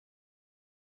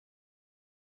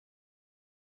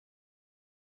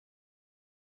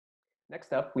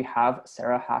Next up, we have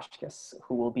Sarah Hashkes,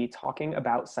 who will be talking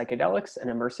about psychedelics and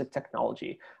immersive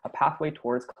technology, a pathway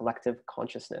towards collective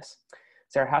consciousness.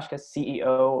 Sarah Hashkes,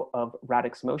 CEO of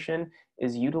Radix Motion,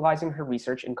 is utilizing her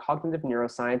research in cognitive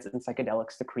neuroscience and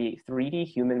psychedelics to create 3D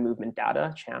human movement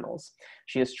data channels.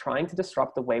 She is trying to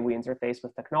disrupt the way we interface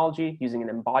with technology using an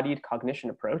embodied cognition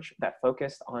approach that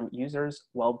focused on users'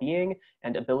 well-being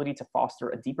and ability to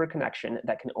foster a deeper connection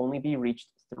that can only be reached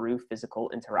through physical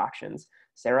interactions.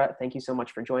 Sarah, thank you so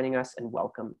much for joining us and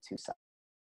welcome to Psyched.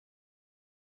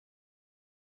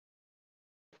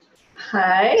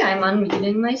 Hi, I'm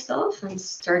unmuting myself and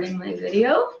starting my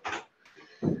video.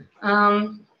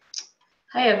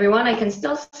 Hi everyone, I can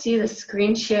still see the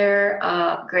screen share.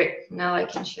 Great, now I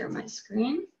can share my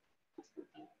screen.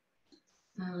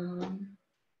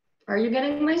 Are you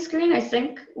getting my screen? I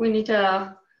think we need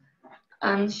to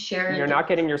unshare. You're not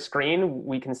getting your screen,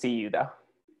 we can see you though.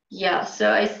 Yeah,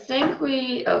 so I think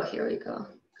oh, here we go.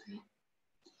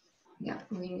 Yeah,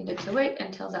 we needed to wait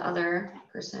until the other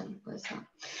person was on.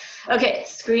 Okay,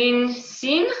 screen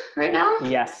seen right now?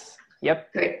 Yes,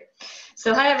 yep. Great.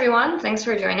 So hi everyone, thanks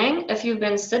for joining. If you've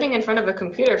been sitting in front of a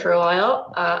computer for a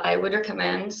while, I would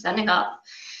recommend standing up,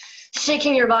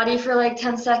 shaking your body for like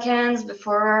 10 seconds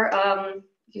before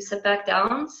you sit back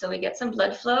down so we get some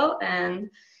blood flow and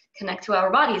connect to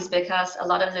our bodies, because a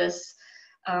lot of this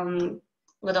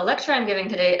little lecture I'm giving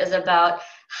today is about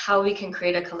how we can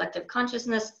create a collective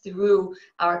consciousness through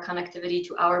our connectivity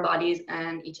to our bodies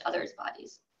and each other's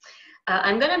bodies.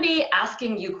 I'm going to be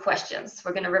asking you questions.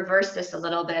 We're going to reverse this a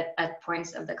little bit at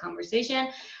points of the conversation.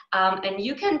 And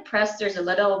you can press, there's a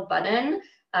little button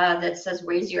that says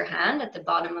raise your hand at the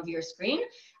bottom of your screen.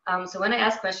 So when I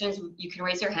ask questions, you can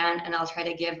raise your hand and I'll try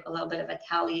to give a little bit of a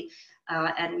tally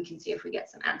and we can see if we get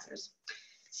some answers.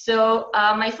 So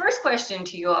my first question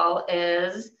to you all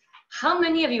is, how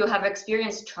many of you have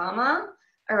experienced trauma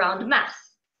around math?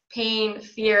 Pain,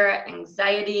 fear,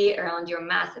 anxiety around your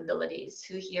math abilities?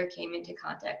 Who here came into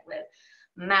contact with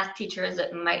math teachers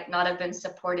that might not have been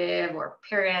supportive, or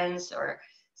parents or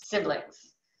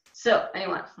siblings? So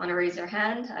anyone want to raise their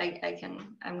hand?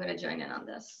 I'm going to join in on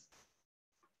this.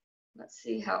 Let's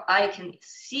see how I can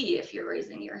see if you're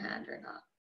raising your hand or not.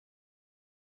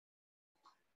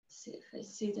 See if I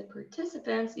see the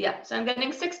participants. Yeah, so I'm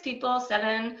getting 6 people,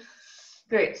 7.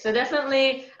 Great, so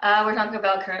definitely we're talking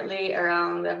about currently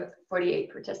around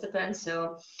 48 participants,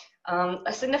 so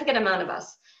a significant amount of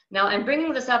us. Now I'm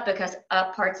bringing this up because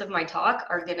parts of my talk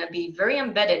are gonna be very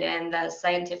embedded in the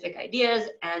scientific ideas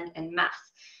and in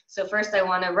math. So first I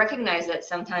wanna recognize that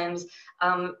sometimes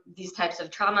these types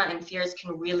of trauma and fears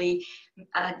can really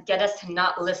get us to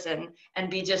not listen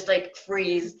and be just like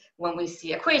freeze when we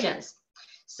see equations.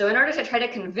 So in order to try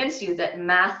to convince you that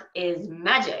math is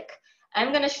magic,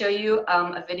 I'm going to show you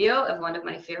a video of one of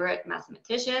my favorite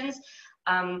mathematicians.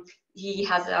 He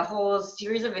has a whole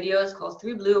series of videos called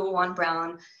 3 Blue, 1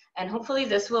 Brown, and hopefully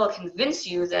this will convince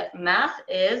you that math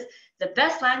is the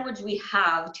best language we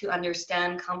have to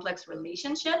understand complex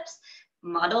relationships,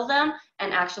 model them,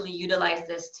 and actually utilize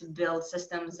this to build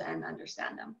systems and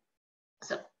understand them.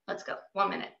 So let's go, 1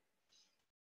 minute.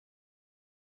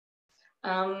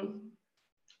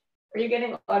 Are you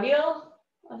getting audio?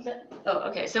 Oh,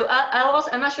 okay. So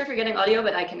I'm not sure if you're getting audio,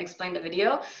 but I can explain the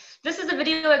video. This is a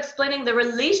video explaining the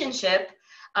relationship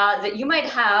that you might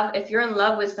have if you're in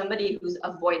love with somebody who's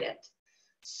avoidant.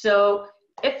 So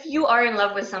if you are in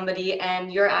love with somebody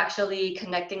and you're actually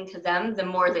connecting to them, the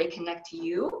more they connect to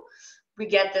you, we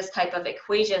get this type of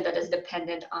equation that is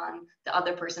dependent on the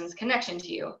other person's connection to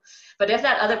you. But if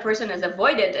that other person is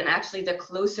avoidant and actually the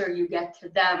closer you get to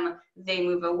them, they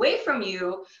move away from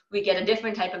you, we get a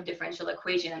different type of differential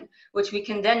equation, which we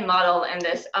can then model in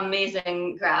this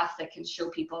amazing graph that can show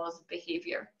people's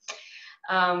behavior.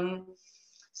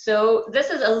 So this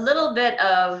is a little bit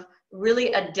of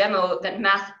really a demo that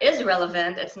math is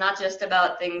relevant. It's not just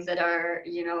about things that are,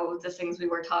 you know, the things we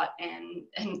were taught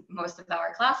in most of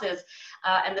our classes.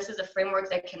 And this is a framework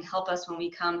that can help us when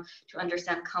we come to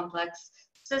understand complex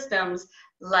systems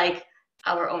like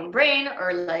our own brain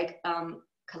or like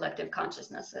collective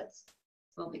consciousness that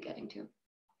we'll be getting to.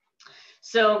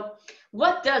 So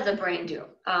what does a brain do?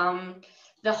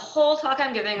 The whole talk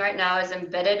I'm giving right now is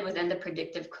embedded within the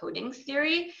predictive coding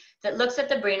theory that looks at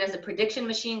the brain as a prediction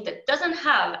machine that doesn't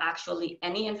have actually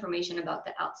any information about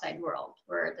the outside world.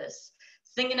 We're this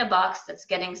thing in a box that's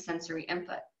getting sensory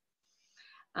input.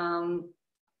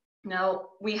 Now,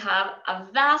 we have a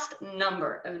vast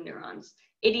number of neurons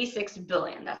 86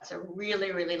 billion. That's a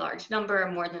really, really large number,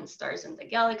 more than stars in the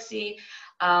galaxy.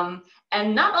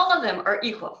 And not all of them are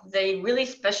equal. They really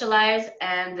specialize,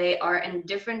 and they are in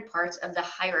different parts of the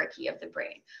hierarchy of the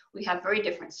brain. We have very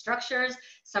different structures.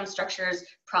 Some structures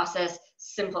process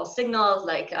simple signals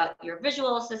like your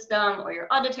visual system or your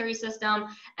auditory system,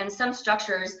 and some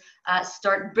structures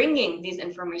start bringing these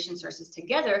information sources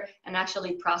together and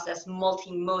actually process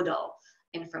multimodal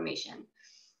information.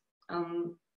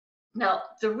 Now,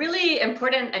 the really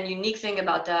important and unique thing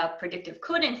about the predictive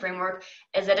coding framework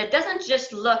is that it doesn't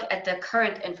just look at the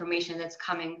current information that's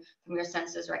coming from your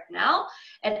senses right now.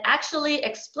 It actually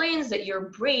explains that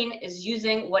your brain is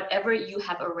using whatever you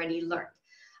have already learned.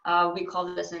 We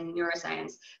call this in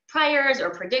neuroscience priors or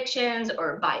predictions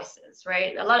or biases,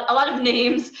 right? A lot of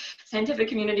names. Scientific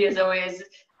community is always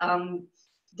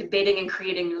debating and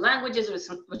creating new languages,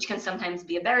 which can sometimes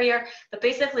be a barrier. But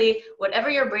basically, whatever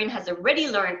your brain has already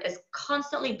learned is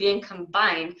constantly being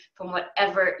combined from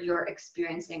whatever you're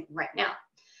experiencing right now.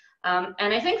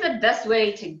 And I think the best way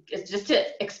is just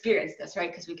to experience this,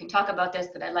 right? Because we can talk about this,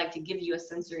 but I'd like to give you a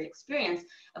sensory experience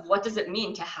of what does it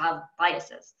mean to have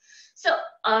biases. So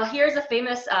here's a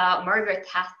famous Margaret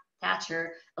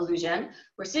Thatcher illusion.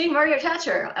 We're seeing Margaret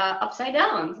Thatcher upside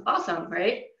down. Awesome,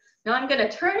 right? Now I'm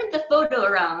gonna turn the photo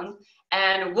around,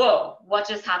 and whoa, what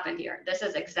just happened here? This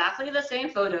is exactly the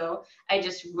same photo, I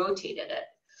just rotated it.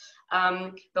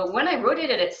 But when I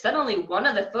rotated it, suddenly one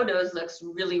of the photos looks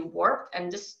really warped and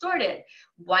distorted.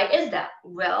 Why is that?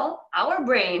 Well, our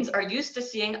brains are used to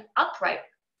seeing upright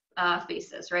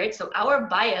faces, right? So our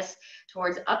bias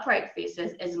towards upright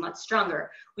faces is much stronger.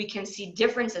 We can see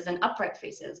differences in upright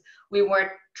faces. We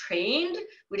weren't trained,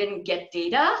 we didn't get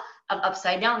data of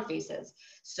upside down faces.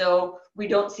 So we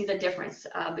don't see the difference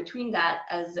between that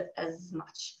as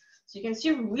much. So you can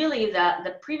see really that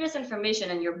the previous information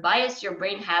and your bias your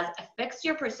brain has affects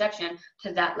your perception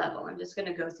to that level. I'm just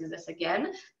gonna go through this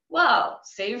again. Wow,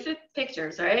 save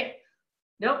pictures, right?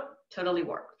 Nope, totally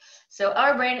warped. So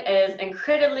our brain is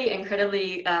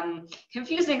incredibly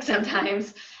confusing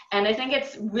sometimes. And I think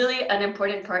it's really an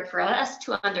important part for us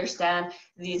to understand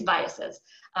these biases,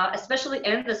 especially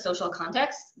in the social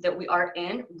context that we are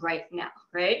in right now,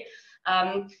 right?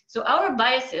 So our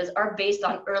biases are based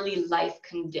on early life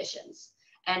conditions.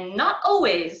 And not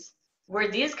always were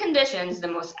these conditions the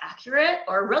most accurate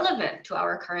or relevant to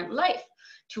our current life,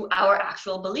 to our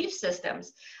actual belief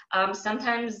systems.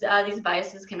 Sometimes these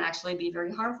biases can actually be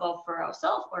very harmful for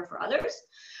ourselves or for others.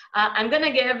 I'm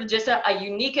gonna give just a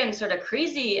unique and sort of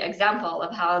crazy example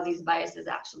of how these biases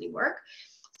actually work.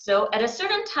 So at a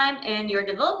certain time in your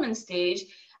development stage,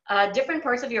 different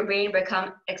parts of your brain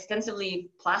become extensively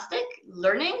plastic,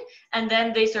 learning, and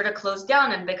then they sort of close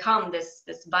down and become this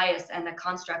bias and a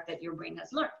construct that your brain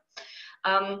has learned.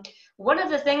 One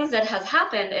of the things that has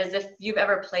happened is if you've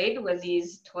ever played with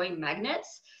these toy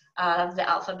magnets of the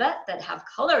alphabet that have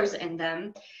colors in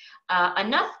them,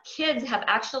 enough kids have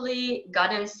actually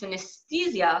gotten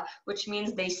synesthesia, which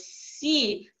means they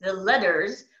see the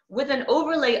letters with an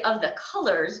overlay of the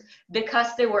colors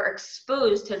because they were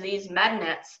exposed to these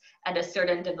magnets at a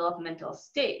certain developmental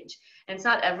stage. And it's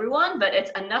not everyone, but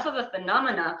it's enough of a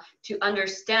phenomena to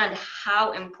understand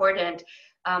how important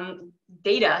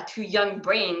data to young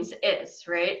brains is,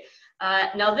 right?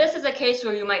 Now this is a case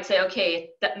where you might say,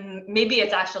 okay, that maybe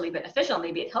it's actually beneficial,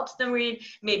 maybe it helps them read,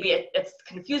 maybe it's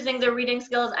confusing their reading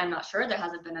skills. I'm not sure, there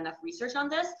hasn't been enough research on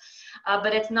this,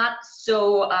 but it's not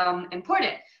so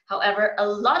important. However, a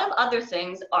lot of other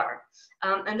things are.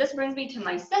 And this brings me to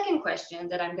my second question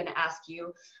that I'm gonna ask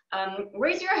you.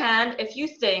 Raise your hand if you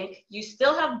think you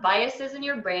still have biases in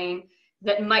your brain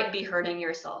that might be hurting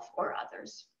yourself or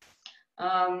others.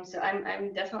 So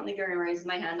I'm definitely gonna raise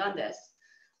my hand on this.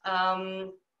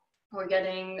 We're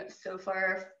getting so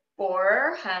far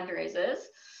 4 hand raises,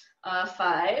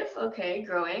 5, okay,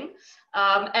 growing.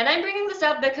 And I'm bringing this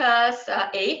up because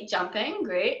 8, jumping,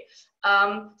 great.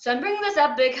 So I'm bringing this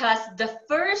up because the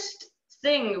first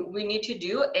thing we need to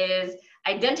do is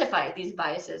identify these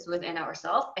biases within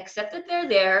ourselves, accept that they're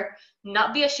there,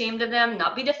 not be ashamed of them,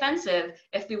 not be defensive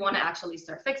if we want to actually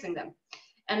start fixing them.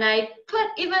 And I put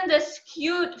even this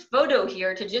cute photo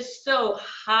here to just show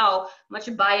how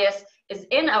much bias is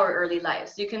in our early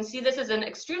lives. You can see this is an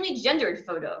extremely gendered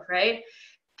photo, right?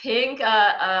 Pink,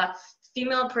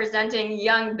 female presenting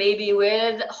young baby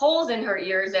with holes in her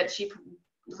ears that she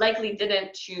likely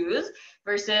didn't choose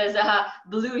versus a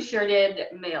blue shirted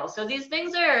male. So these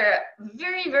things are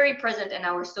very present in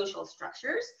our social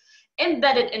structures,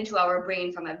 embedded into our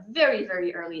brain from a very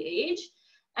early age.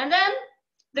 And then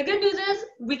the good news is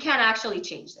we can actually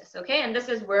change this, okay? And this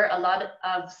is where a lot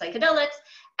of psychedelics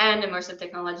and immersive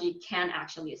technology can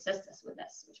actually assist us with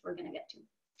this, which we're gonna get to.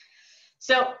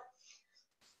 So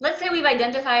let's say we've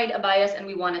identified a bias and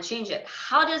we wanna change it.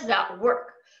 How does that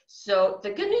work? So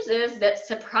the good news is that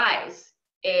surprise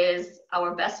is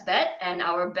our best bet and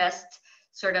our best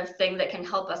sort of thing that can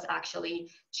help us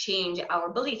actually change our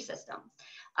belief system.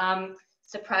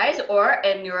 Surprise, or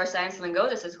in neuroscience lingo,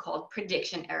 this is called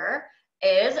prediction error,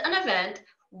 is an event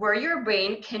where your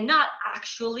brain cannot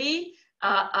actually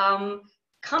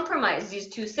compromise these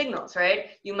two signals,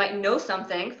 right? You might know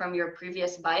something from your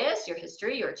previous bias, your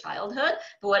history, your childhood,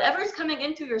 but whatever's coming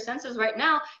into your senses right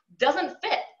now doesn't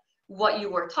fit what you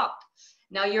were taught.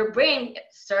 Now your brain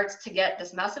starts to get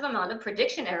this massive amount of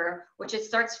prediction error, which it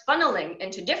starts funneling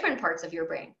into different parts of your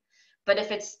brain. But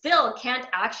if it still can't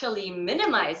actually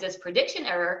minimize this prediction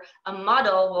error, a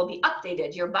model will be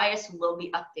updated, your bias will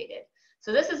be updated.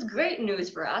 So this is great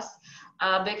news for us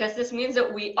because this means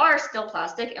that we are still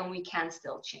plastic and we can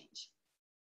still change.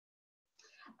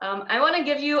 I want to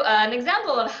give you an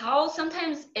example of how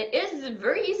sometimes it is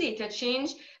very easy to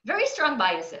change very strong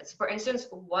biases. For instance,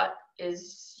 what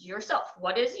is yourself?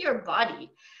 What is your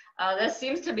body? This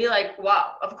seems to be like,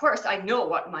 wow, of course I know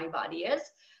what my body is,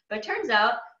 but it turns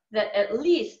out that at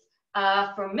least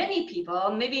for many people,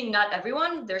 maybe not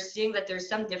everyone, they're seeing that there's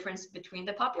some difference between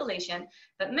the population,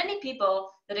 but many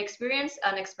people that experience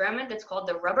an experiment that's called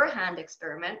the rubber hand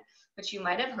experiment, which you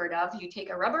might have heard of. You take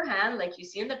a rubber hand like you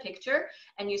see in the picture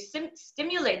and you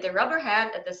stimulate the rubber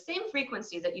hand at the same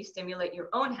frequency that you stimulate your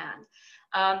own hand.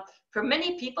 For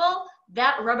many people,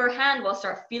 that rubber hand will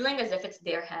start feeling as if it's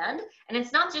their hand. And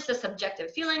it's not just a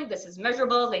subjective feeling, this is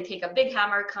measurable. They take a big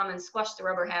hammer, come and squash the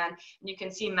rubber hand, and you can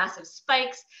see massive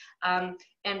spikes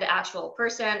in the actual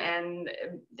person, and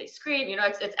they scream. You know,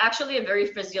 it's actually a very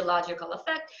physiological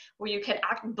effect where you can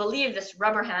believe this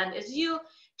rubber hand is you,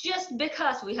 just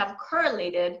because we have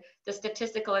correlated the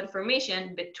statistical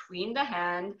information between the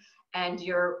hand and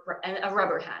a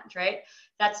rubber hand, right?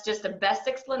 That's just the best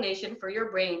explanation for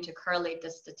your brain to correlate the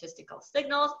statistical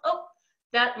signals. Oh,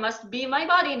 that must be my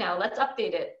body now. Let's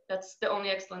update it. That's the only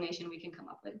explanation we can come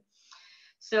up with.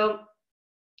 So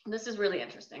this is really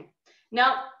interesting.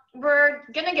 Now, we're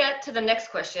gonna get to the next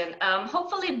question.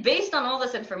 Hopefully, based on all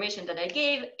this information that I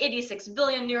gave, 86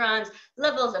 billion neurons,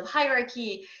 levels of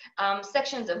hierarchy,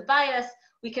 sections of bias,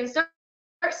 we can start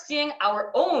seeing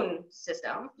our own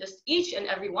system, just each and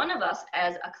every one of us,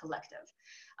 as a collective.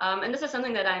 And this is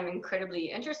something that I'm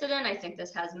incredibly interested in. I think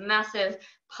this has massive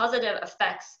positive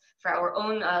effects for our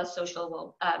own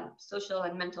social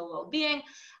and mental well-being.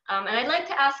 And I'd like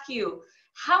to ask you,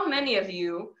 how many of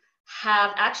you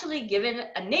have actually given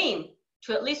a name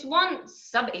to at least one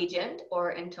sub-agent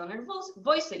or intoned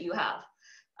voice that you have?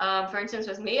 For instance,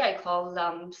 with me, I call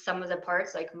some of the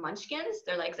parts like munchkins.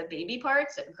 They're like the baby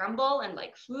parts that grumble and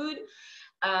like food.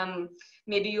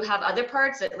 Maybe you have other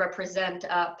parts that represent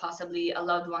possibly a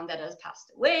loved one that has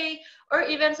passed away, or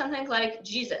even something like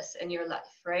Jesus in your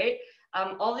life, right?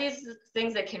 All these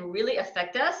things that can really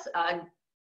affect us,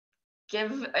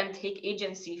 give and take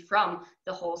agency from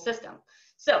the whole system.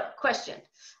 So, question,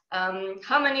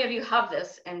 how many of you have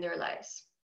this in their lives?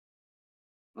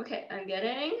 Okay, I'm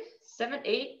getting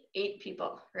 8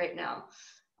 people right now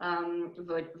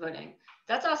voting.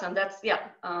 That's awesome. That's, yeah,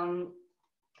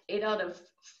 8 out of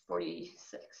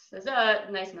 46. Those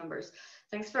are nice numbers.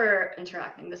 Thanks for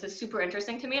interacting. This is super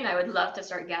interesting to me, and I would love to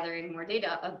start gathering more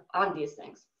data on these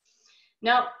things.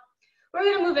 Now, we're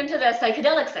going to move into the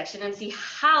psychedelic section and see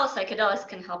how psychedelics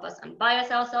can help us unbias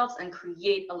ourselves and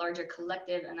create a larger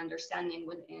collective and understanding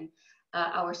within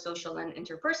our social and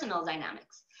interpersonal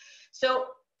dynamics. So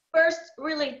first,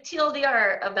 really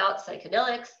TLDR about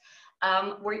psychedelics.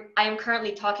 I am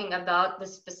currently talking about the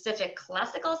specific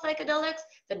classical psychedelics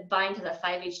that bind to the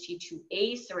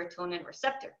 5-HT2A serotonin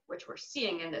receptor, which we're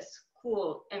seeing in this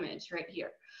cool image right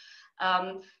here.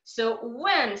 So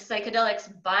when psychedelics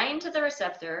bind to the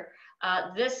receptor,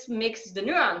 this makes the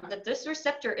neuron that this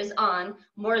receptor is on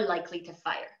more likely to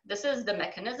fire. This is the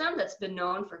mechanism that's been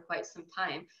known for quite some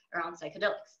time around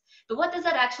psychedelics. But what does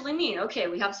that actually mean? Okay,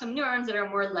 we have some neurons that are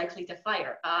more likely to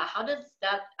fire. How does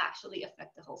that actually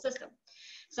affect the whole system?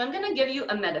 So I'm going to give you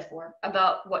a metaphor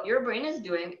about what your brain is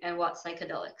doing and what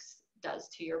psychedelics does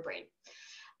to your brain.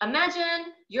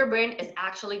 Imagine your brain is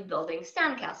actually building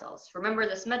sandcastles. Remember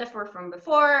this metaphor from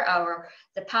before, or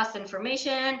the past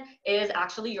information is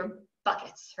actually your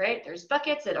buckets, right? There's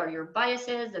buckets that are your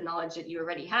biases, the knowledge that you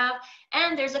already have,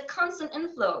 and there's a constant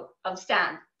inflow of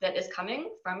sand that is coming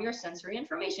from your sensory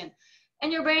information.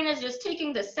 And your brain is just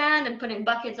taking the sand and putting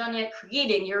buckets on it,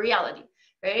 creating your reality,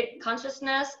 right?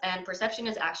 Consciousness and perception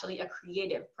is actually a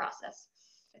creative process.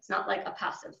 It's not like a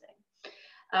passive thing.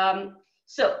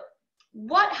 So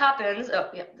what happens, oh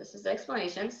yeah, this is the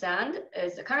explanation. Sand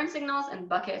is the current signals and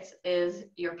buckets is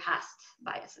your past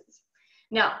biases.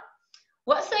 Now,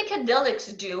 what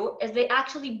psychedelics do is they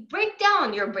actually break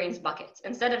down your brain's buckets.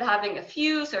 Instead of having a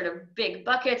few sort of big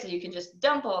buckets that you can just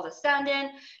dump all the sand in,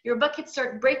 your buckets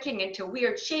start breaking into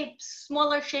weird shapes,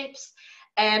 smaller shapes,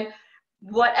 and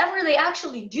whatever they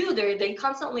actually do,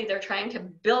 they're trying to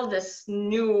build this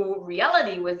new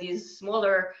reality with these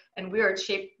smaller and weird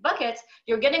shaped buckets.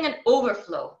 You're getting an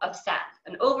overflow of sand,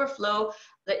 an overflow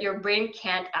that your brain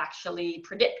can't actually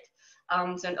predict.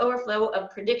 So an overflow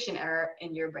of prediction error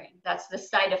in your brain. That's the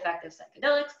side effect of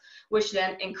psychedelics, which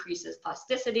then increases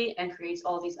plasticity and creates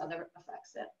all these other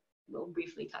effects that we'll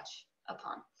briefly touch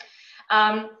upon.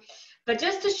 But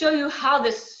just to show you how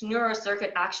this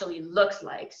neurocircuit actually looks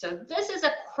like. So this is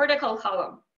a cortical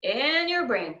column in your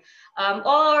brain.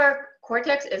 All our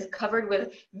cortex is covered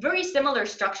with very similar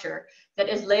structure that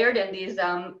is layered in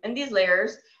these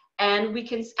layers. And we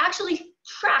can actually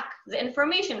track the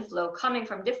information flow coming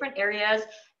from different areas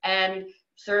and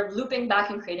sort of looping back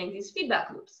and creating these feedback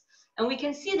loops. And we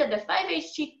can see that the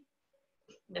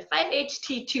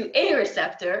 5-HT2A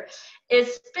receptor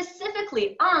is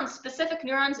specifically on specific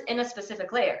neurons in a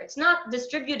specific layer. It's not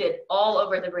distributed all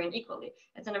over the brain equally.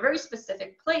 It's in a very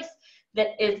specific place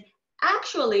that is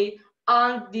actually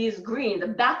on these green, the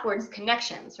backwards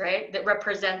connections, right, that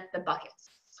represent the buckets.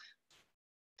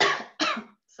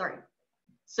 Sorry.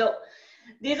 So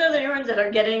these are the neurons that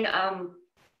are getting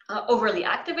overly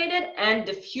activated and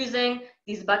diffusing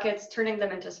these buckets, turning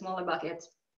them into smaller buckets.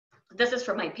 This is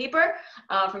from my paper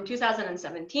from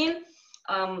 2017.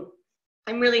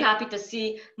 I'm really happy to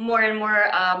see more and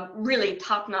more really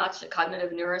top-notch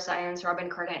cognitive neuroscience, Robin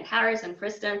Cardine-Harris and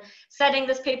Friston, citing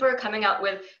this paper, coming out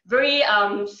with very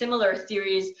similar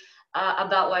theories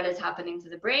about what is happening to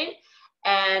the brain.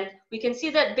 And we can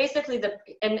see that basically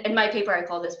in my paper, I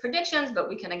call this predictions, but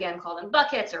we can again call them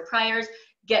buckets or priors,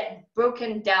 get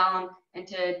broken down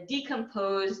into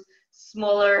decomposed,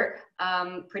 smaller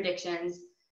predictions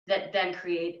that then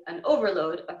create an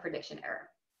overload of prediction error.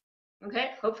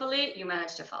 Okay, hopefully you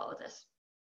managed to follow this.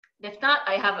 If not,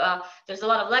 I have there's a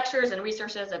lot of lectures and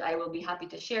resources that I will be happy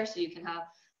to share so you can have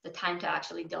the time to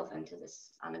actually delve into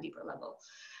this on a deeper level.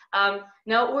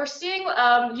 Now we're seeing,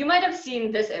 you might have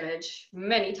seen this image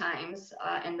many times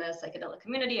in the psychedelic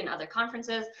community and other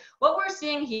conferences. What we're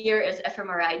seeing here is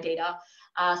fMRI data,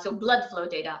 so blood flow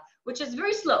data, which is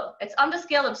very slow. It's on the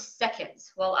scale of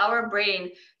seconds. While our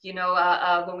brain, you know,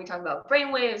 when we talk about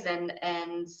brain waves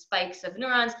and spikes of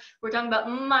neurons, we're talking about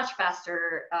much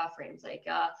faster frames, like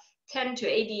 10 to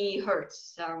 80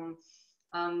 hertz.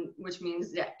 Which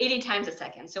means 80 times a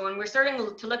second. So when we're starting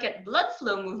to look at blood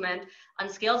flow movement on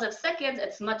scales of seconds,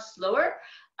 it's much slower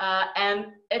and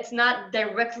it's not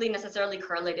directly necessarily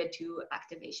correlated to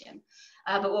activation.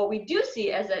 But what we do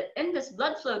see is that in this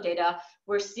blood flow data,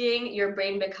 we're seeing your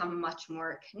brain become much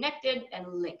more connected and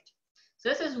linked. So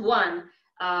this is one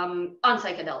on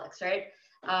psychedelics, right?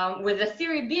 With the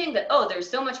theory being that, oh, there's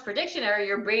so much prediction error,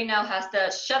 your brain now has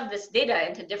to shove this data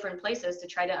into different places to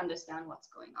try to understand what's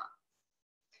going on.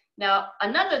 Now,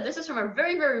 this is from a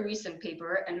very, very recent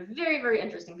paper and very, very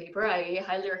interesting paper. I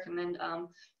highly recommend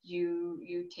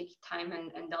you take time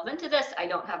and delve into this. I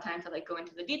don't have time to go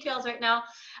into the details right now,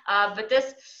 but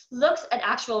this looks at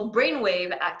actual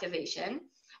brainwave activation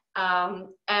and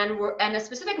a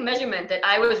specific measurement that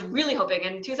I was really hoping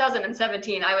in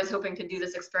 2017, I was hoping to do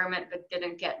this experiment, but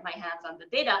didn't get my hands on the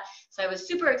data. So I was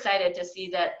super excited to see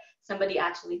that somebody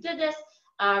actually did this.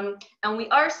 And we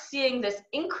are seeing this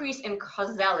increase in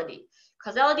causality.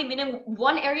 Causality meaning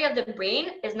one area of the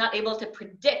brain is not able to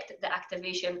predict the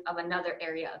activation of another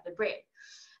area of the brain.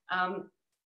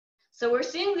 So we're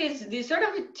seeing these sort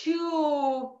of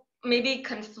two maybe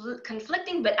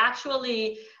conflicting, but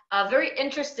actually very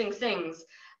interesting things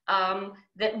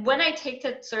that when I take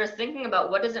to sort of thinking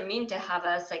about what does it mean to have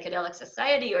a psychedelic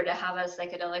society or to have a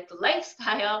psychedelic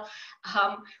lifestyle,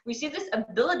 we see this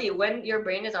ability when your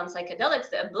brain is on psychedelics,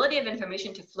 the ability of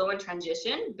information to flow and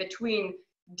transition between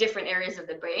different areas of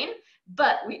the brain,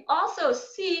 but we also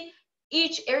see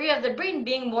each area of the brain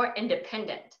being more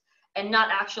independent and not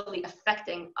actually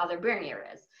affecting other brain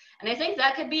areas. And I think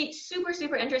that could be super,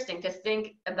 super interesting to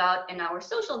think about in our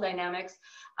social dynamics,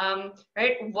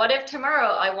 right? What if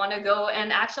tomorrow I want to go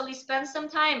and actually spend some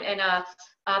time in a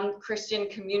Christian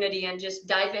community and just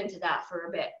dive into that for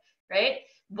a bit, right?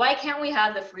 Why can't we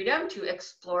have the freedom to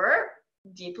explore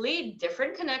deeply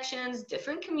different connections,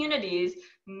 different communities,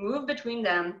 move between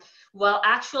them, while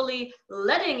actually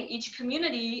letting each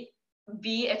community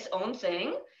be its own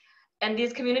thing, and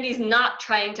these communities not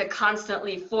trying to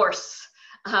constantly force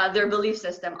their belief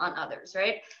system on others,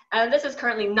 right? And this is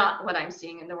currently not what I'm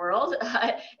seeing in the world.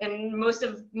 And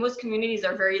most communities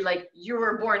are very like, you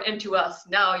were born into us,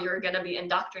 now you're gonna be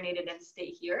indoctrinated and stay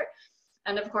here.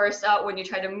 And of course, when you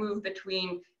try to move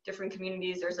between different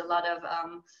communities, there's a lot of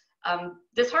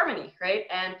disharmony, right?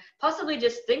 And possibly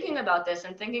just thinking about this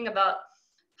and thinking about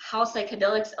how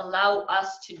psychedelics allow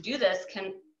us to do this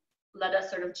can let us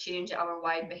sort of change our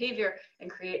wide behavior and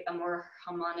create a more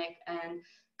harmonic and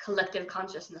collective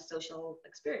consciousness social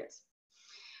experience.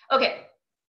 Okay,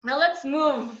 now let's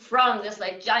move from this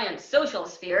like giant social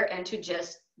sphere into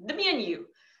just the me and you.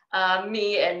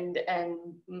 Me and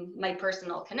my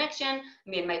personal connection,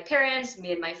 me and my parents,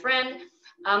 me and my friend.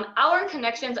 Our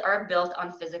connections are built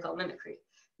on physical mimicry.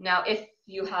 Now, if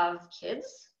you have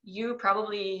kids, you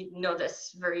probably know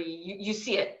this you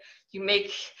see it. You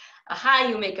make a hi,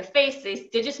 you make a face,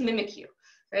 they just mimic you,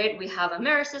 right? We have a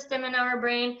mirror system in our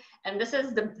brain, and this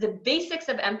is the basics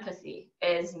of empathy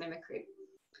is mimicry.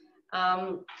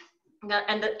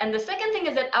 And the second thing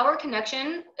is that our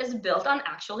connection is built on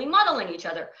actually modeling each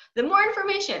other. The more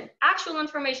information, actual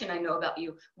information I know about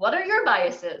you, what are your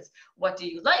biases? What do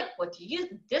you like? What do you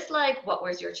dislike? What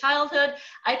was your childhood?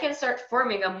 I can start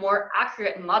forming a more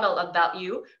accurate model about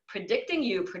you,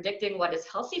 predicting what is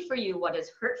healthy for you, what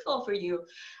is hurtful for you,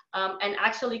 and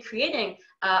actually creating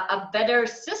a better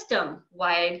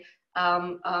system-wide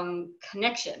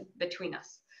connection between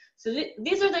us. So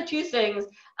these are the two things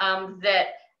that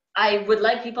I would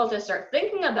like people to start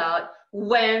thinking about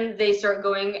when they start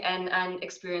going and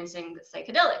experiencing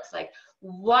psychedelics. Like,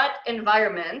 what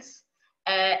environments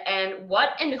and what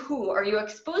and who are you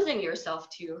exposing yourself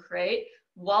to, right,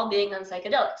 while being on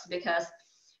psychedelics? Because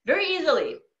very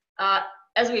easily,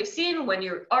 as we've seen, when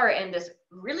you are in this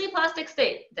really plastic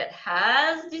state that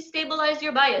has destabilized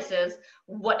your biases,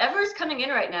 whatever's coming in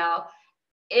right now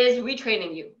is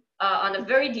retraining you on a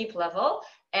very deep level.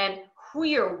 And who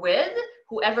you're with,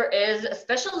 whoever is,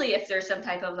 especially if there's some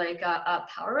type of like a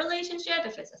power relationship,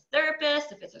 if it's a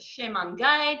therapist, if it's a shaman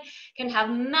guide, can have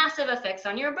massive effects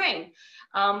on your brain.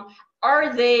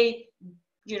 Are they,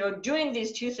 doing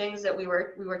these two things that we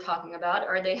were talking about?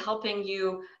 Are they helping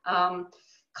you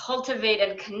cultivate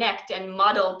and connect and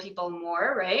model people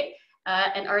more, right?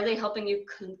 And are they helping you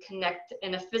connect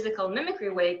in a physical mimicry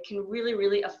way? Can really,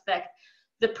 really affect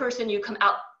the person you come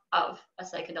out of a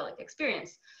psychedelic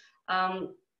experience.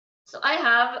 So I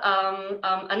have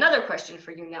another question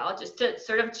for you now, just to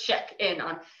sort of check in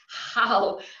on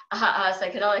how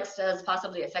psychedelics has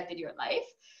possibly affected your life.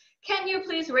 Can you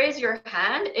please raise your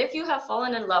hand if you have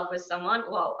fallen in love with someone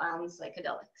while on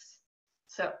psychedelics?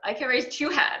 So I can raise 2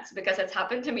 hands because it's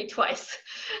happened to me twice.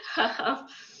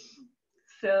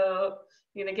 So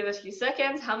I'm gonna give a few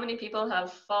seconds. How many people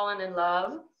have fallen in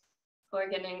love? We're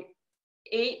getting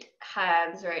 8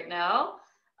 hands right now.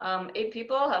 8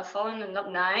 people have fallen in love.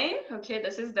 9. Okay,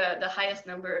 this is the highest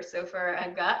number so far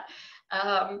I've got.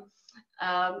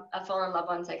 I've fallen in love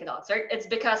on psychedelics, right? It's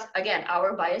because, again,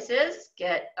 our biases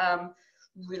get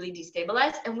really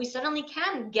destabilized, and we suddenly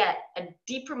can get a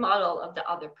deeper model of the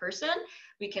other person.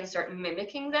 We can start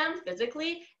mimicking them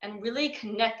physically and really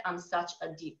connect on such a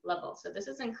deep level. So this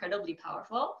is incredibly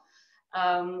powerful.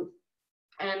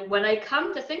 And when I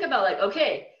come to think about, like,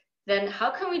 okay, then how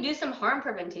can we do some harm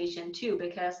prevention too?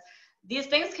 Because these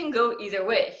things can go either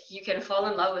way. You can fall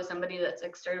in love with somebody that's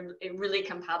really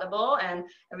compatible and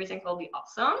everything will be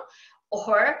awesome.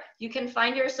 Or you can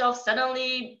find yourself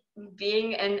suddenly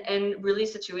being in really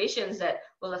situations that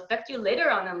will affect you later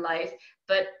on in life,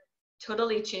 but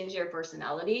totally change your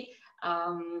personality,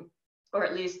 or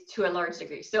at least to a large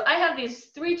degree. So I have these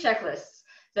 3 checklists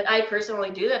that I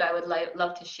personally do that I would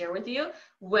love to share with you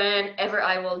whenever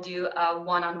I will do a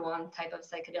one-on-one type of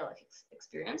psychedelic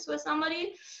experience with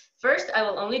somebody. First, I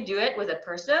will only do it with a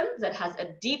person that has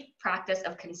a deep practice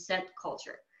of consent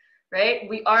culture, right?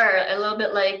 We are a little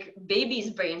bit like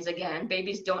babies' brains again.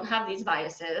 Babies don't have these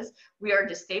biases. We are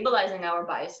destabilizing our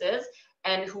biases,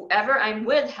 and whoever I'm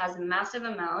with has a massive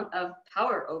amount of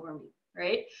power over me,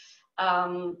 right?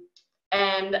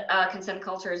 And consent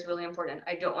culture is really important.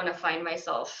 I don't want to find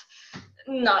myself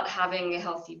not having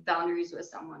healthy boundaries with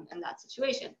someone in that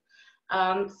situation.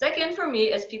 Second for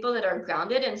me is people that are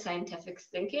grounded in scientific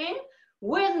thinking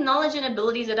with knowledge and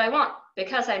abilities that I want.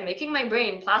 Because I'm making my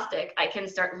brain plastic, I can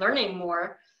start learning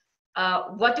more.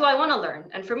 What do I want to learn?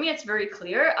 And for me, it's very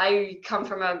clear. I come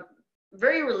from a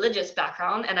very religious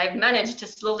background, and I've managed to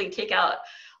slowly take out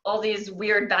all these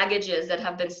weird baggages that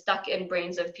have been stuck in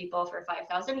brains of people for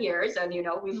 5,000 years. And,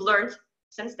 we've learned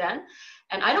since then.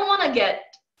 And I don't want to get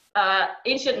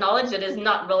ancient knowledge that is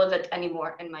not relevant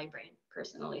anymore in my brain,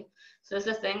 personally. So this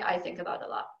is a thing I think about a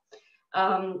lot.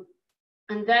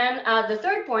 And then the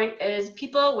third point is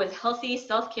people with healthy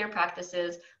self-care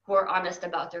practices who are honest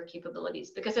about their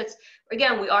capabilities, because it's,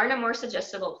 again, we are in a more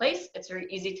suggestible place. It's very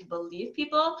easy to believe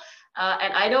people.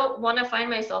 And I don't want to find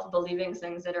myself believing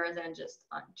things that are then just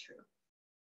untrue.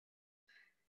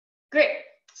 Great.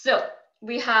 So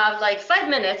we have like 5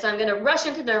 minutes. I'm going to rush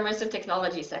into the immersive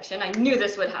technology section. I knew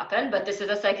this would happen, but this is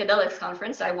a psychedelics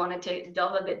conference, so I wanted to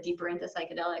delve a bit deeper into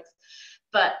psychedelics.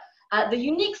 But the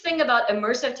unique thing about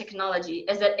immersive technology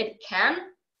is that it can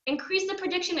increase the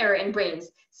prediction error in brains,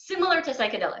 similar to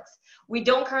psychedelics. We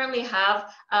don't currently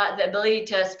have the ability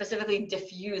to specifically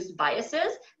diffuse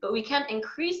biases, but we can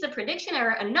increase the prediction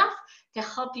error enough to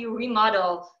help you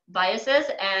remodel biases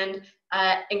and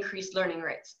increase learning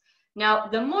rates. Now,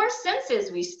 the more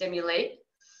senses we stimulate,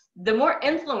 the more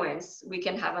influence we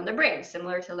can have on the brain,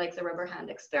 similar to like the rubber hand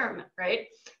experiment, right?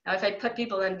 Now, if I put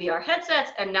people in VR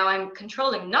headsets and now I'm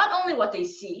controlling not only what they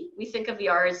see, we think of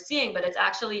VR as seeing, but it's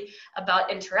actually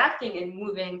about interacting and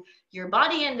moving your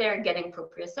body in there, getting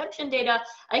proprioception data,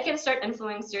 I can start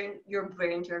influencing your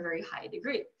brain to a very high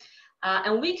degree.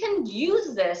 And we can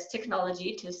use this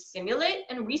technology to simulate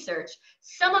and research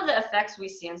some of the effects we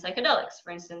see in psychedelics,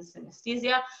 for instance,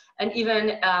 synesthesia and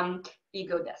even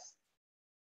ego death.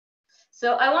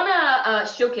 So I want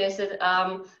to showcase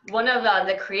one of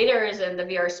the creators in the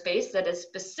VR space that is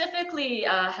specifically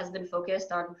has been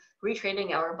focused on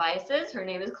retraining our biases. Her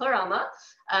name is Clarama.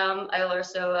 I will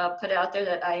also put it out there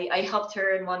that I helped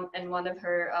her in one of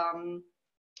her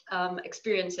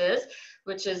experiences,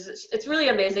 which is, it's really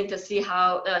amazing to see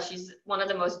how she's one of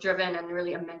the most driven and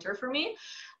really a mentor for me.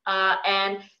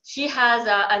 And she has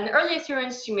an early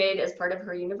experience she made as part of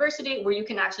her university where you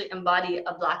can actually embody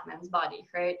a Black man's body,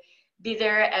 right? Be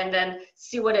there and then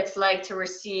see what it's like to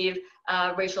receive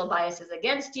racial biases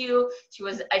against you. She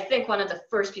was, I think, one of the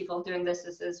first people doing this.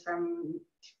 This is from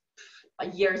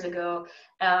years ago.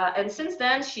 And since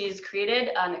then, she's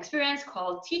created an experience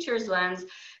called Teacher's Lens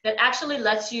that actually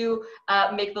lets you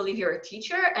make believe you're a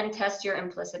teacher and test your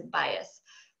implicit bias,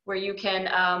 where you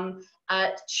can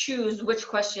choose which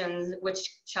questions which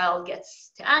child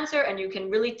gets to answer, and you can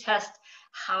really test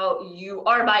how you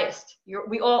are biased.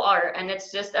 We all are, and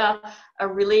it's just a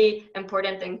really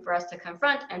important thing for us to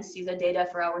confront and see the data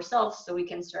for ourselves so we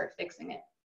can start fixing it.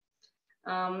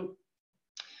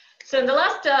 So in the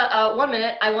last 1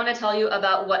 minute, I want to tell you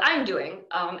about what I'm doing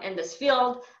in this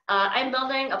field. I'm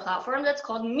building a platform that's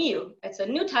called Mew. It's a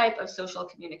new type of social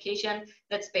communication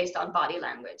that's based on body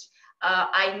language.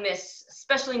 I miss,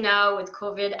 especially now with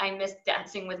COVID, I miss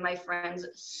dancing with my friends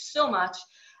so much.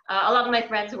 A lot of my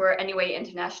friends were anyway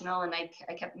international, and I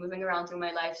kept moving around through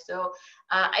my life. So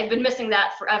I've been missing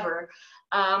that forever.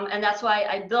 And that's why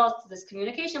I built this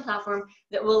communication platform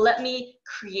that will let me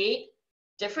create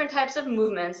different types of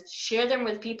movements, share them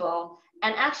with people,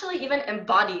 and actually even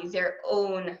embody their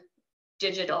own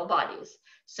digital bodies.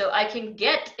 So I can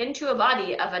get into a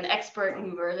body of an expert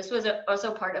mover. This was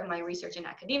also part of my research in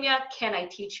academia. Can I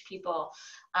teach people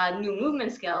new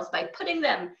movement skills by putting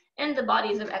them in the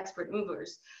bodies of expert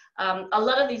movers? A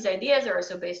lot of these ideas are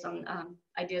also based on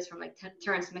ideas from like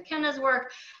Terence McKenna's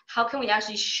work. How can we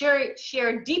actually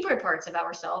share deeper parts of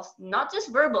ourselves, not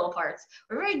just verbal parts?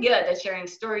 We're very good at sharing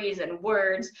stories and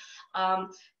words,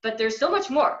 but there's so much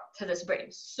more to this brain,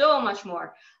 so much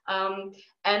more.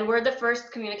 And we're the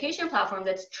first communication platform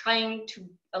that's trying to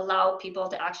allow people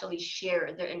to actually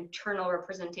share their internal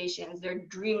representations, their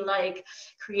dreamlike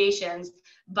creations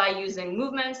by using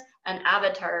movements and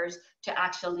avatars to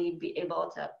actually be able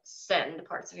to send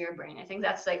parts of your brain. I think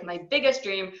that's like my biggest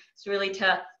dream, is really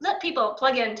to let people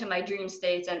plug into my dream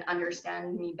states and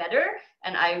understand me better.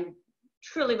 And I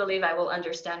truly believe I will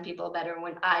understand people better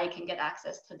when I can get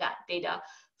access to that data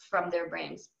from their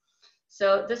brains.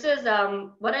 So this is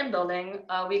what I'm building.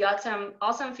 We got some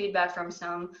awesome feedback from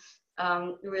some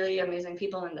really amazing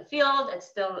people in the field. It's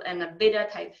still in a beta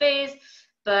type phase,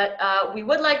 but we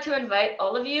would like to invite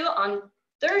all of you on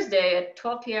Thursday at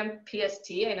 12 p.m.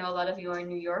 PST. I know a lot of you are in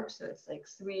New York, so it's like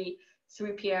 3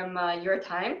 p.m. Your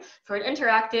time, for an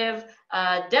interactive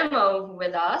demo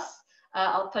with us.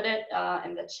 I'll put it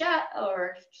in the chat,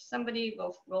 or somebody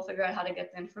will figure out how to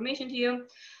get the information to you.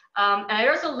 And I'd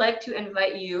also like to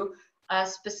invite you,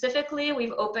 specifically,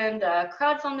 we've opened a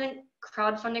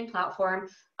crowdfunding platform,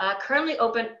 currently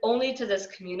open only to this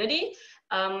community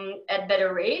at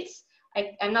better rates.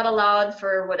 I'm not allowed,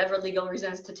 for whatever legal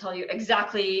reasons, to tell you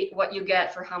exactly what you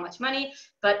get for how much money,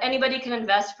 but anybody can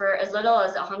invest for as little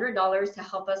as $100 to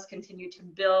help us continue to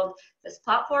build this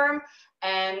platform.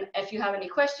 And if you have any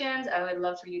questions, I would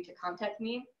love for you to contact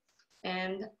me.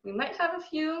 and we might have a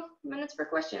few minutes for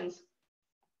questions.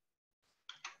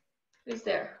 Who's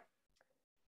there?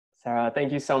 Sarah,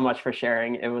 thank you so much for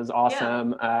sharing. It was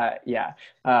awesome.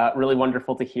 Really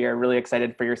wonderful to hear. Really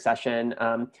excited for your session.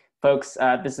 Folks,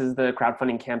 this is the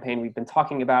crowdfunding campaign we've been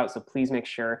talking about, so please make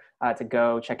sure to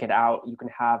go check it out. You can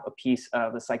have a piece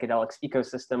of the psychedelics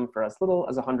ecosystem for as little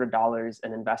as $100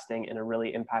 and investing in a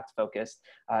really impact-focused,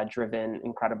 driven,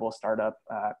 incredible startup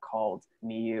called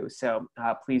MIU. So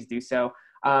please do so.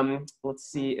 Let's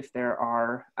see if there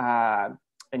are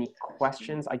any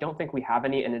questions. I don't think we have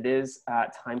any, and it is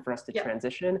time for us to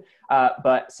transition.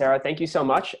 But Sarah, thank you so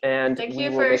much. And thank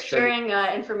you for sharing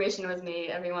information with me,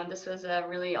 everyone. This was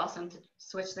really awesome to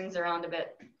switch things around a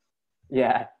bit.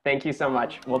 Yeah, thank you so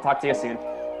much. We'll talk to you soon.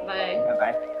 Bye.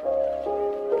 Bye-bye.